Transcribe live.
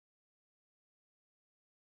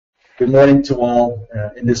Good morning to all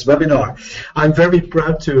in this webinar. I'm very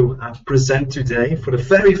proud to present today, for the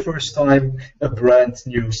very first time, a brand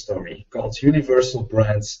new story called Universal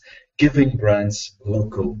Brands, Giving Brands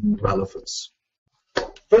Local Relevance.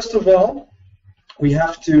 First of all, we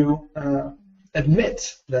have to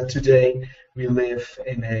admit that today we live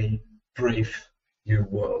in a brave new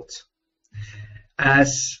world,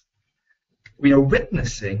 as we are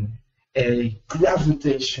witnessing a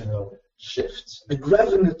gravitational shift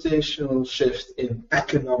in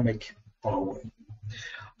economic power.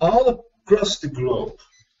 All across the globe,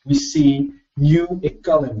 we see new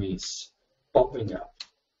economies popping up.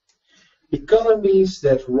 Economies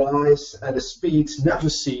that rise at a speed never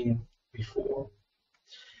seen before.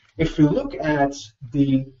 If we look at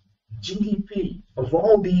the GDP of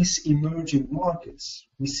all these emerging markets,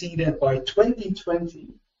 we see that by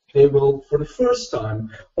 2020, they will, for the first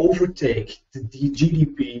time, overtake the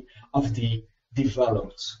GDP of the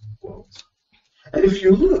developed world. And if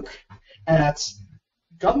you look at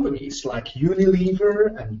companies like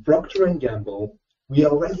Unilever and Procter & Gamble, we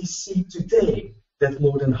already see today that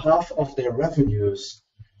more than half of their revenues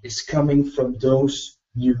is coming from those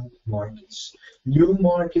new markets. New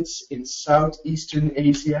markets in Southeastern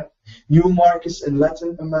Asia, new markets in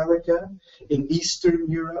Latin America, in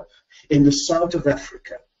Eastern Europe, in the south of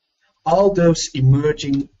Africa. All those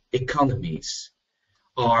emerging economies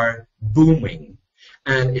are booming,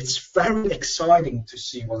 and it's very exciting to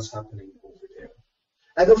see what's happening over there.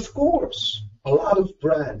 And of course, a lot of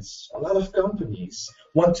brands, a lot of companies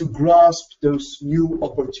want to grasp those new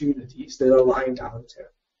opportunities that are lying out there.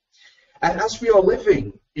 And as we are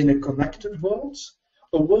living in a connected world,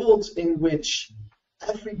 a world in which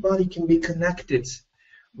everybody can be connected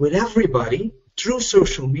with everybody through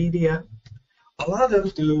social media, a lot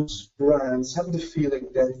of those brands have the feeling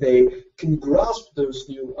that they can grasp those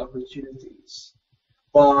new opportunities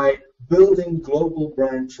by building global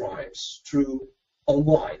brand tribes through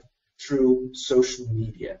online, through social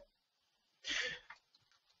media.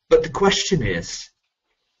 But the question is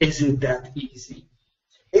it that easy?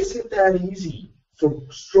 Is it that easy for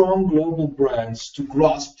strong global brands to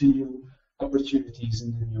grasp the new opportunities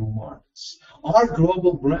in the new markets? Are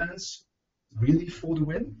global brands really for the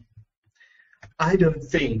win? I don't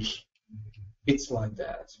think it's like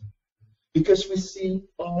that, because we see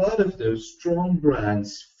a lot of those strong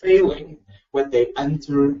brands failing when they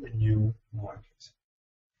enter a new market.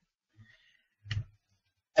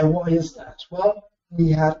 And why is that? Well, we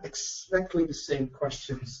had exactly the same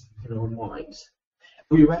questions in our minds.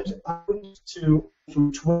 We went out to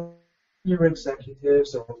 20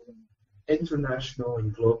 executives of international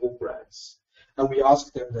and global brands, and we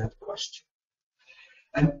asked them that question.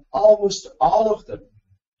 And almost all of them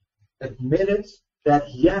admitted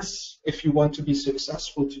that yes, if you want to be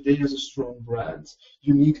successful today as a strong brand,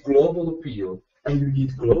 you need global appeal and you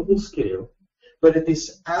need global scale, but it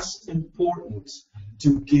is as important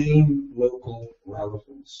to gain local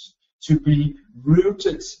relevance, to be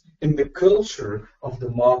rooted in the culture of the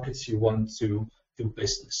markets you want to do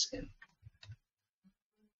business in.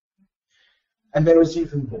 And there is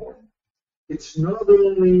even more. It's not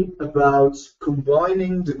only about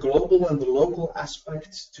combining the global and the local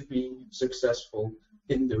aspects to be successful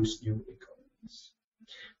in those new economies.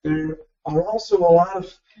 There are also a lot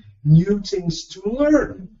of new things to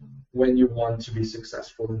learn when you want to be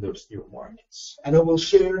successful in those new markets. And I will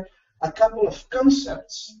share a couple of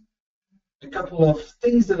concepts, a couple of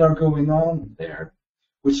things that are going on there,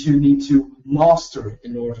 which you need to master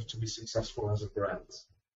in order to be successful as a brand.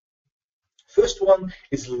 First one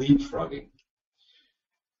is leapfrogging.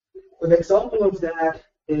 An example of that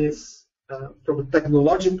is, from a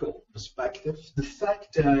technological perspective, the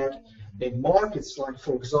fact that in markets like,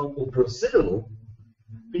 for example, Brazil,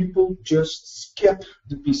 people just skip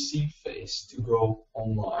the PC phase to go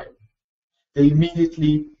online. They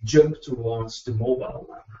immediately jump towards the mobile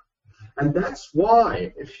web. And that's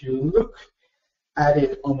why, if you look at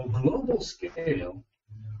it on a global scale,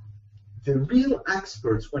 the real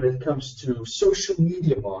experts when it comes to social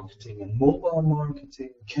media marketing and mobile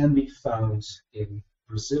marketing can be found in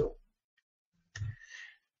Brazil.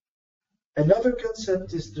 Another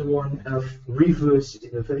concept is the one of reverse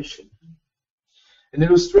innovation. An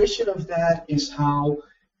illustration of that is how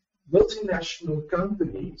multinational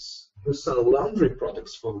companies who sell laundry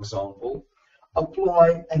products, for example,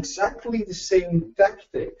 apply exactly the same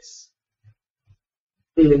tactics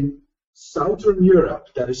in Southern Europe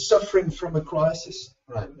that is suffering from a crisis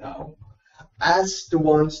right now as the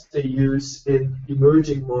ones they use in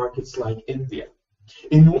emerging markets like India,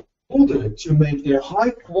 in order to make their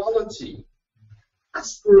high quality,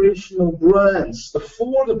 aspirational brands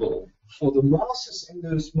affordable for the masses in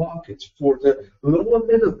those markets, for the lower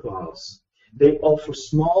middle class, they offer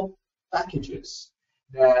small packages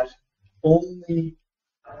that only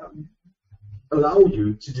allow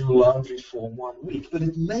you to do laundry for 1 week, but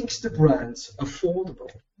it makes the brands affordable.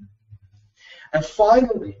 And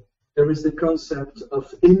finally, there is the concept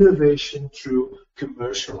of innovation through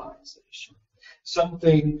commercialization,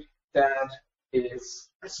 something that is,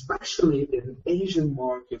 especially in Asian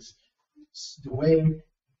markets, the way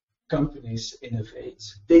companies innovate.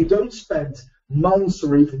 They don't spend months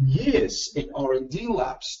or even years in R&D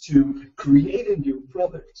labs to create a new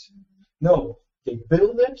product. No, they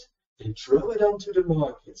build it, they throw it onto the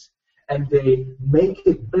market, and they make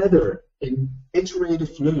it better in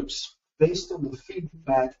iterative loops based on the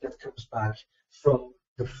feedback that comes back from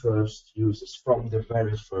the first users, from the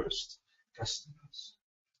very first customers.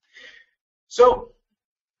 So,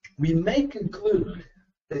 we may conclude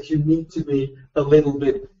that you need to be a little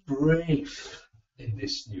bit brave in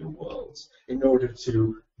this new world in order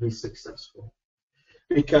to be successful.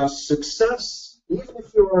 Because success, even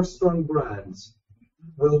if you are a strong brand,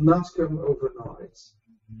 will not come overnight.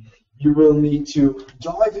 You will need to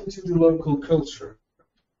dive into the local culture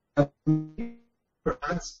and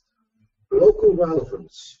add local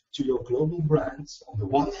relevance to your global brands on the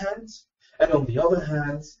one hand, and on the other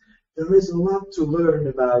hand, there is a lot to learn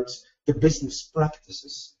about the business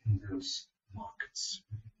practices in those markets.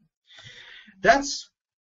 That's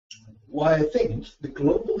why I think the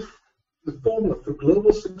formula for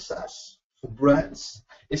global success for brands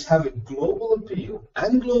is having global appeal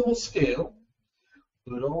and global scale,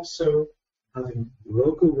 but also having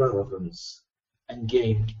local relevance and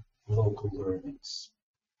gain local learnings.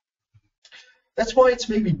 That's why it's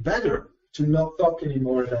maybe better to not talk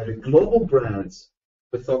anymore about a global brand,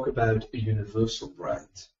 but talk about a universal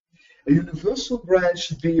brand. A universal brand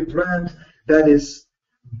should be a brand that is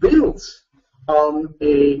built on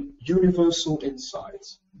a universal insight.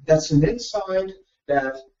 That's an insight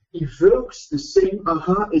that evokes the same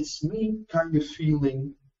aha, it's me kind of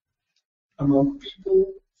feeling among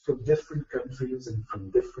people from different countries and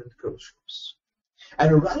from different cultures.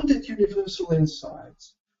 And around that universal insight,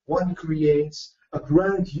 one creates a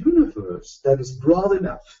brand universe that is broad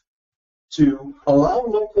enough to allow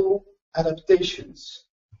local adaptations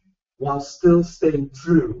while still staying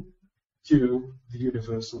true to the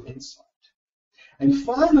universal insight. And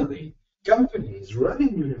finally, companies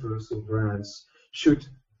running universal brands should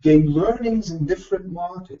gain learnings in different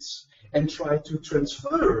markets and try to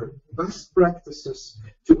transfer best practices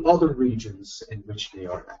to other regions in which they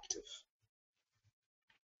are active.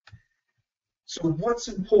 So what's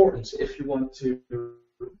important if you want to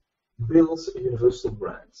build a universal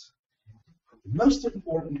brand? The most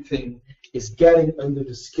important thing is getting under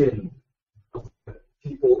the skin of the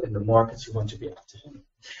people in the markets you want to be active in.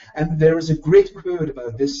 And there is a great quote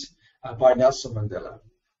about this by Nelson Mandela,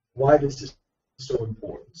 why this is so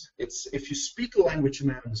important. It's if you speak a language a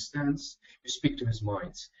man understands, you speak to his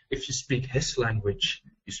mind. If you speak his language,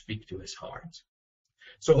 you speak to his heart.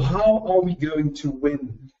 So how are we going to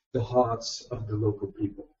win the hearts of the local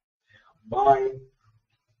people? By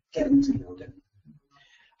getting to know them.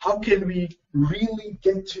 How can we really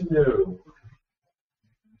get to know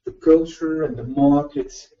the culture and the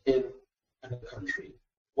market in a country?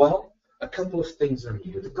 Well, a couple of things are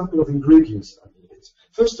needed, a couple of ingredients are needed.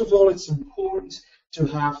 First of all, it's important to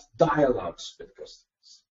have dialogues with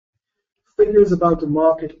customers. Figures about the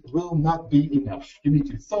market will not be enough. You need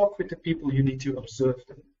to talk with the people, you need to observe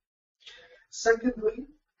them. Secondly,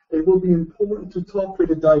 it will be important to talk with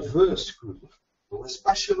a diverse group of people,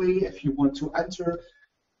 especially if you want to enter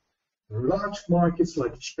large markets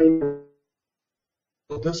like China.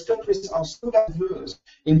 Those countries are so diverse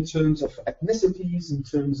in terms of ethnicities, in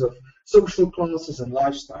terms of social classes and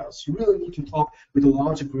lifestyles. You really need to talk with a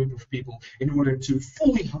larger group of people in order to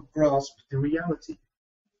fully grasp the reality.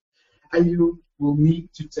 And you will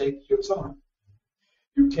need to take your time.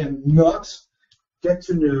 You cannot get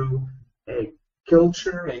to know a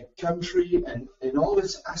culture, a country, and in all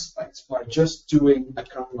its aspects by just doing a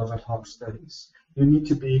couple of ad hoc studies. You need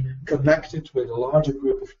to be connected with a larger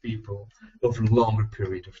group of people over a longer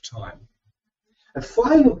period of time. And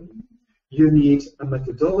finally, you need a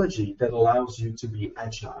methodology that allows you to be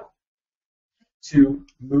agile, to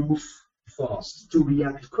move fast, to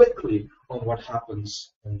react quickly on what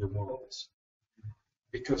happens in the world.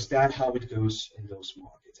 Because that's how it goes in those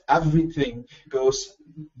markets. Everything goes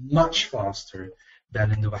much faster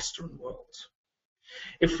than in the Western world.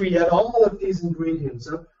 If we add all of these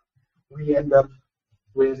ingredients up, we end up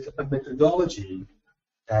with a methodology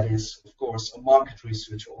that is, of course, a market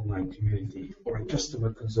research online community or a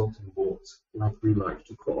customer consulting board, like we like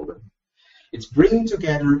to call them. It's bringing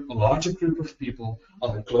together a larger group of people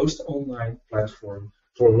on a closed online platform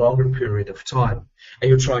for a longer period of time. And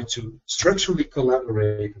you try to structurally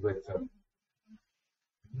collaborate with them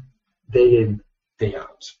day in, day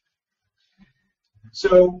out.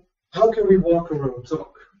 So how can we walk around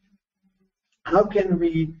talk? How can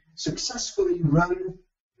we successfully run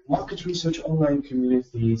market research online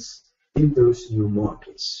communities in those new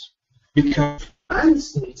markets? Because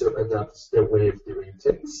brands need to adapt their way of doing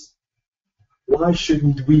things. Why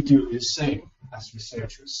shouldn't we do the same as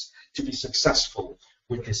researchers to be successful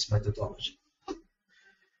with this methodology?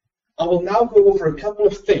 I will now go over a couple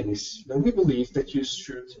of things that we believe that you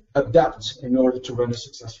should adapt in order to run a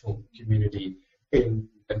successful community in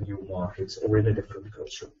a new market or in a different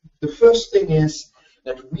culture. The first thing is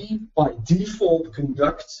that we, by default,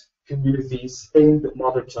 conduct communities in the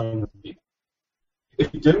mother tongue of the people.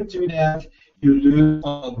 If you don't do that, you lose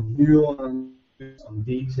on nuance, on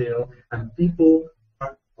detail, and people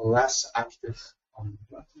are less active on the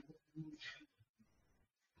platform.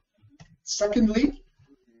 Secondly,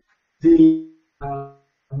 the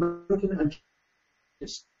American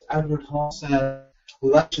anthropologist Edward Hall said,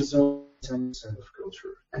 latches on 10% of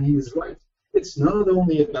culture, and he was right. It's not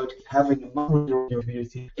only about having a minority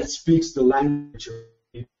community that speaks the language of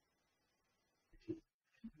the community.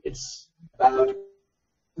 It's about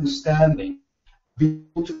understanding, being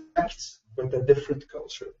able to act with a different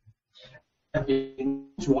culture, and being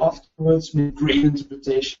able to afterwards make great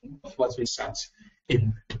interpretation of what we said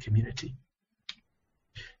in the community.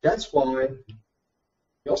 That's why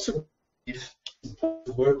we also believe it's important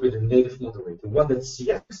to work with a native moderator, one that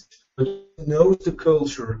sees but knows the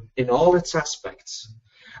culture in all its aspects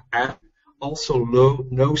and also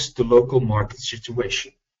knows the local market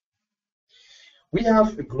situation. We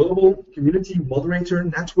have a global community moderator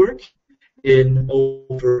network in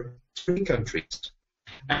over 20 countries,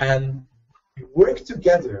 and we work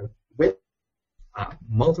together with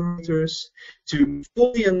moderators to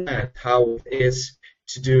fully understand how it is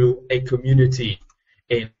to do a community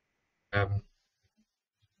in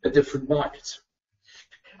a different market.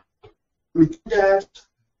 We do that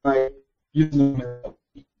by using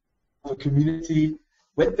a community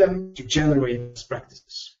with them to generate best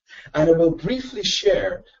practices. And I will briefly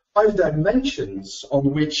share 5 dimensions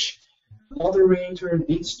on which the moderator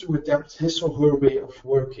needs to adapt his or her way of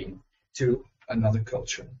working to another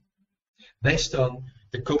culture, based on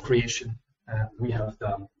the co-creation we have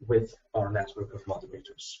done with our network of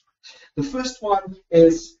moderators. The first one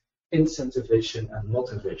is incentivation and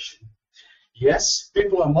motivation. Yes,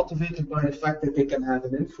 people are motivated by the fact that they can have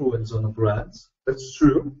an influence on a brand. That's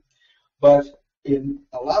true. But in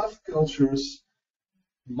a lot of cultures,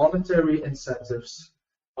 monetary incentives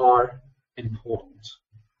are important.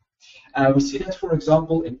 We see that, for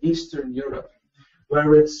example, in Eastern Europe,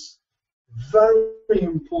 where it's very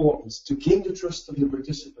important to gain the trust of the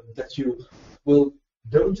participant that you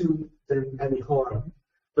don't do them any harm,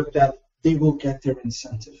 but that they will get their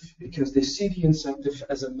incentive because they see the incentive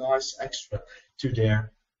as a nice extra to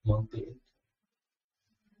their monthly income.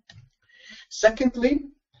 Secondly,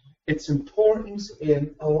 it's important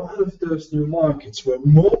in a lot of those new markets where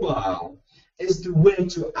mobile is the way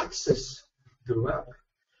to access the web,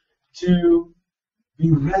 to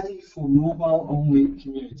be ready for mobile-only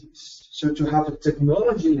communities. So to have a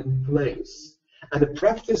technology in place and a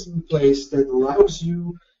practice in place that allows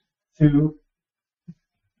you to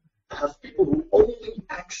have people who only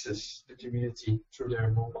access the community through their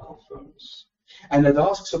mobile phones. And that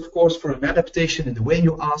asks, of course, for an adaptation in the way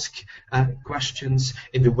you ask questions,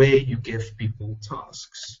 in the way you give people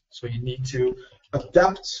tasks. So you need to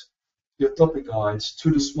adapt your topic guides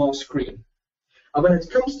to the small screen. And when it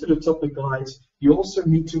comes to the topic guides, you also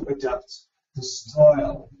need to adapt the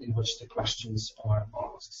style in which the questions are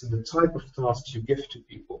asked and the type of tasks you give to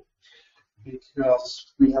people.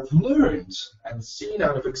 Because we have learned and seen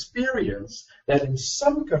out of experience that in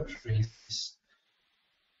some countries,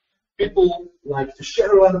 people like to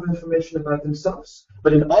share a lot of information about themselves,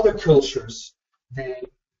 but in other cultures, they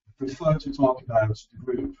prefer to talk about the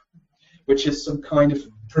group, which is some kind of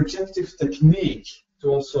projective technique to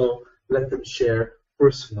also let them share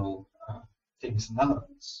personal things and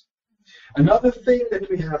elements. Another thing that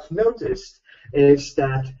we have noticed is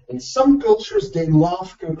that in some cultures they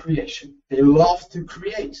love co-creation. They love to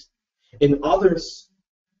create. In others,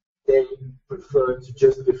 they prefer to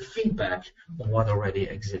just give feedback on what already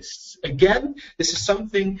exists. Again, this is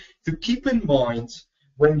something to keep in mind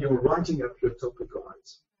when you're writing up your topic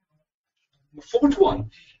guides. The fourth one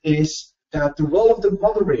is that the role of the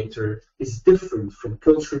moderator is different from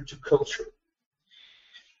culture to culture.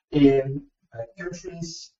 In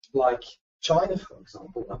countries like China, for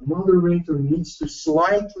example, a moderator needs to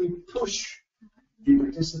slightly push the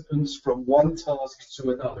participants from one task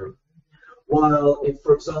to another. While in,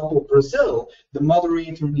 for example, Brazil, the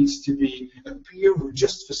moderator needs to be a peer who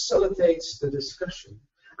just facilitates the discussion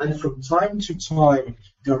and from time to time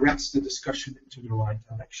directs the discussion into the right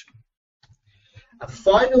direction. And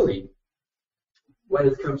finally, when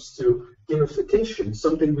it comes to gamification,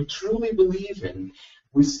 something we truly believe in,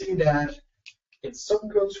 we see that in some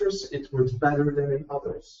cultures it works better than in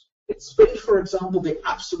others. In Spain, for example, they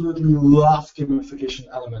absolutely love gamification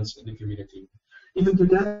elements in the community. Even to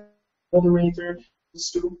that, moderator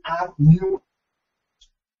needs to add new.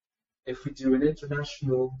 If we do an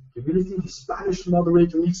international community, the Spanish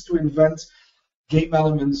moderator needs to invent game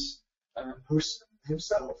elements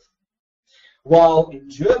himself. While in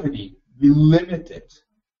Germany, we limit it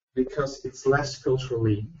because it's less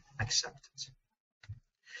culturally accepted.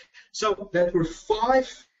 So there were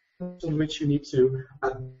 5 on which you need to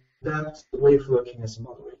adapt the way of working as a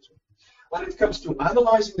moderator. When it comes to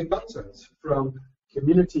analyzing the content from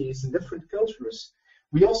communities in different cultures,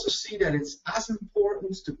 we also see that it's as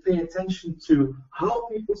important to pay attention to how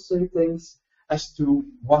people say things as to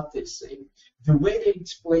what they say, the way they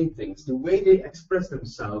explain things, the way they express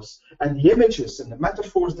themselves, and the images and the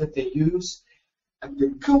metaphors that they use, and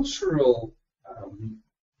the cultural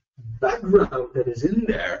background that is in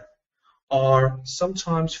there are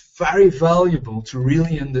sometimes very valuable to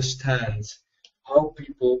really understand how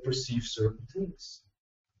people perceive certain things.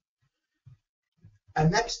 And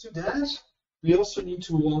next to that, we also need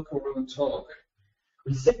to walk our own talk.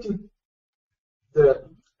 We say to the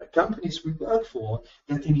companies we work for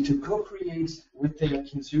that they need to co-create with their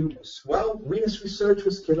consumers. Well, we as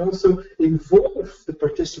researchers can also involve the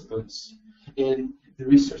participants in the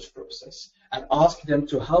research process and ask them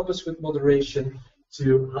to help us with moderation,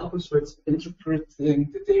 to help us with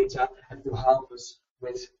interpreting the data, and to help us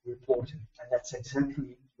with reporting. And that's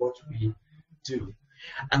exactly what we do.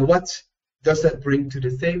 And what does that bring to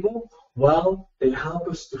the table? Well, they help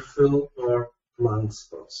us to fill our blind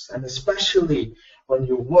spots. And especially when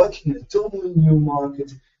you're working in a totally new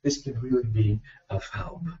market, this can really be of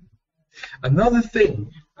help. Another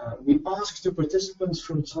thing we ask the participants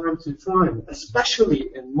from time to time, especially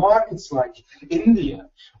in markets like India,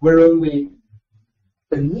 where only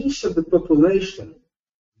a niche of the population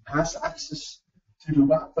has access to the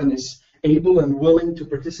web and is able and willing to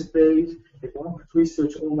participate in market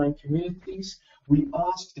research online communities, we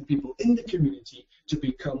ask the people in the community to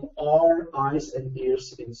become our eyes and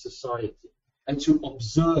ears in society and to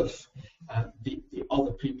observe the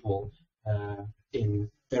other people in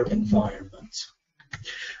their environment.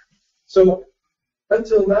 So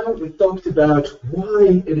until now, we talked about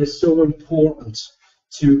why it is so important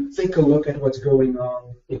to take a look at what's going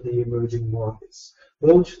on in the emerging markets,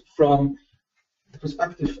 both from the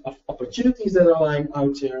perspective of opportunities that are lying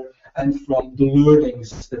out there and from the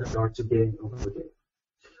learnings that are to gain over there.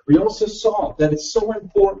 We also saw that it's so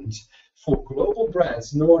important for global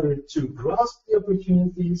brands in order to grasp the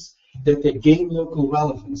opportunities that they gain local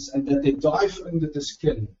relevance and that they dive under the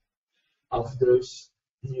skin of those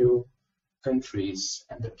new countries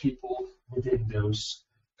and the people within those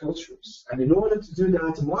cultures. And in order to do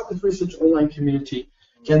that, the market research online community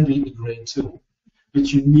can be a great tool.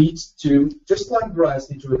 But you need to, just like brands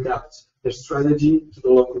need to adapt their strategy to the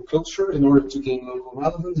local culture in order to gain local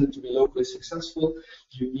relevance and to be locally successful,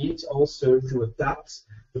 you need also to adapt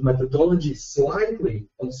the methodology slightly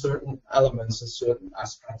on certain elements and certain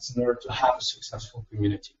aspects in order to have a successful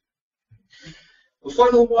community. The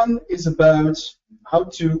final one is about how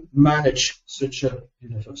to manage such a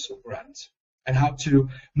universal brand and how to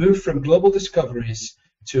move from global discoveries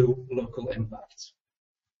to local impact.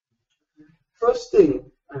 First thing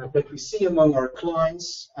that we see among our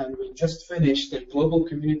clients, and we just finished a global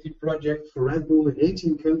community project for Red Bull in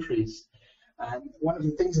 18 countries. And one of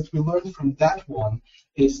the things that we learned from that one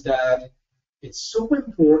is that it's so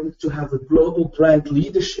important to have a global brand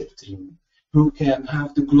leadership team who can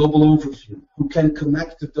have the global overview, who can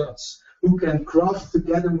connect the dots, who can craft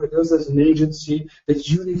together with us as an agency that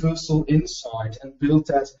universal insight and build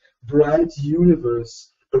that brand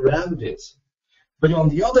universe around it. But on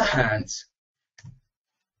the other hand,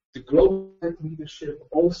 the global leadership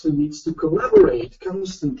also needs to collaborate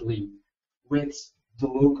constantly with the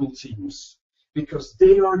local teams, because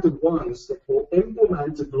they are the ones that will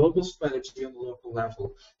implement the global strategy on the local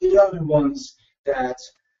level. They are the ones that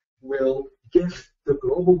will give the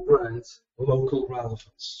global brand local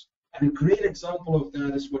relevance. And a great example of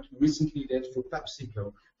that is what we recently did for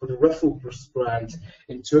PepsiCo, for the Ruffles brand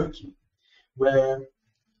in Turkey, where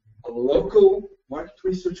a local market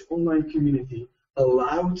research online community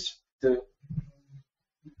allowed the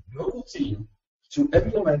team to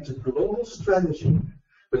implement a global strategy,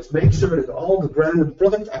 but make sure that all the brand and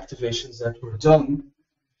product activations that were done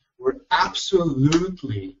were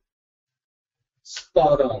absolutely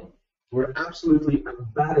spot on, were absolutely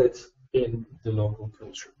embedded in the local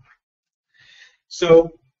culture.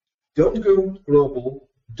 So don't go global,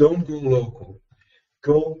 don't go local,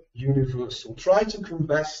 go universal. Try to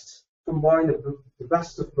combine the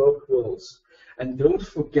best of both worlds, and don't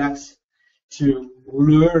forget to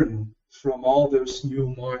learn from all those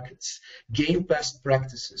new markets, gain best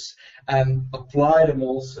practices, and apply them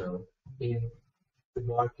also in the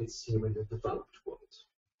markets here in the developed world.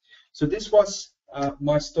 So this was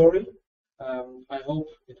my story. I hope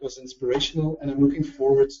it was inspirational, and I'm looking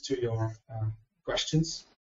forward to your questions.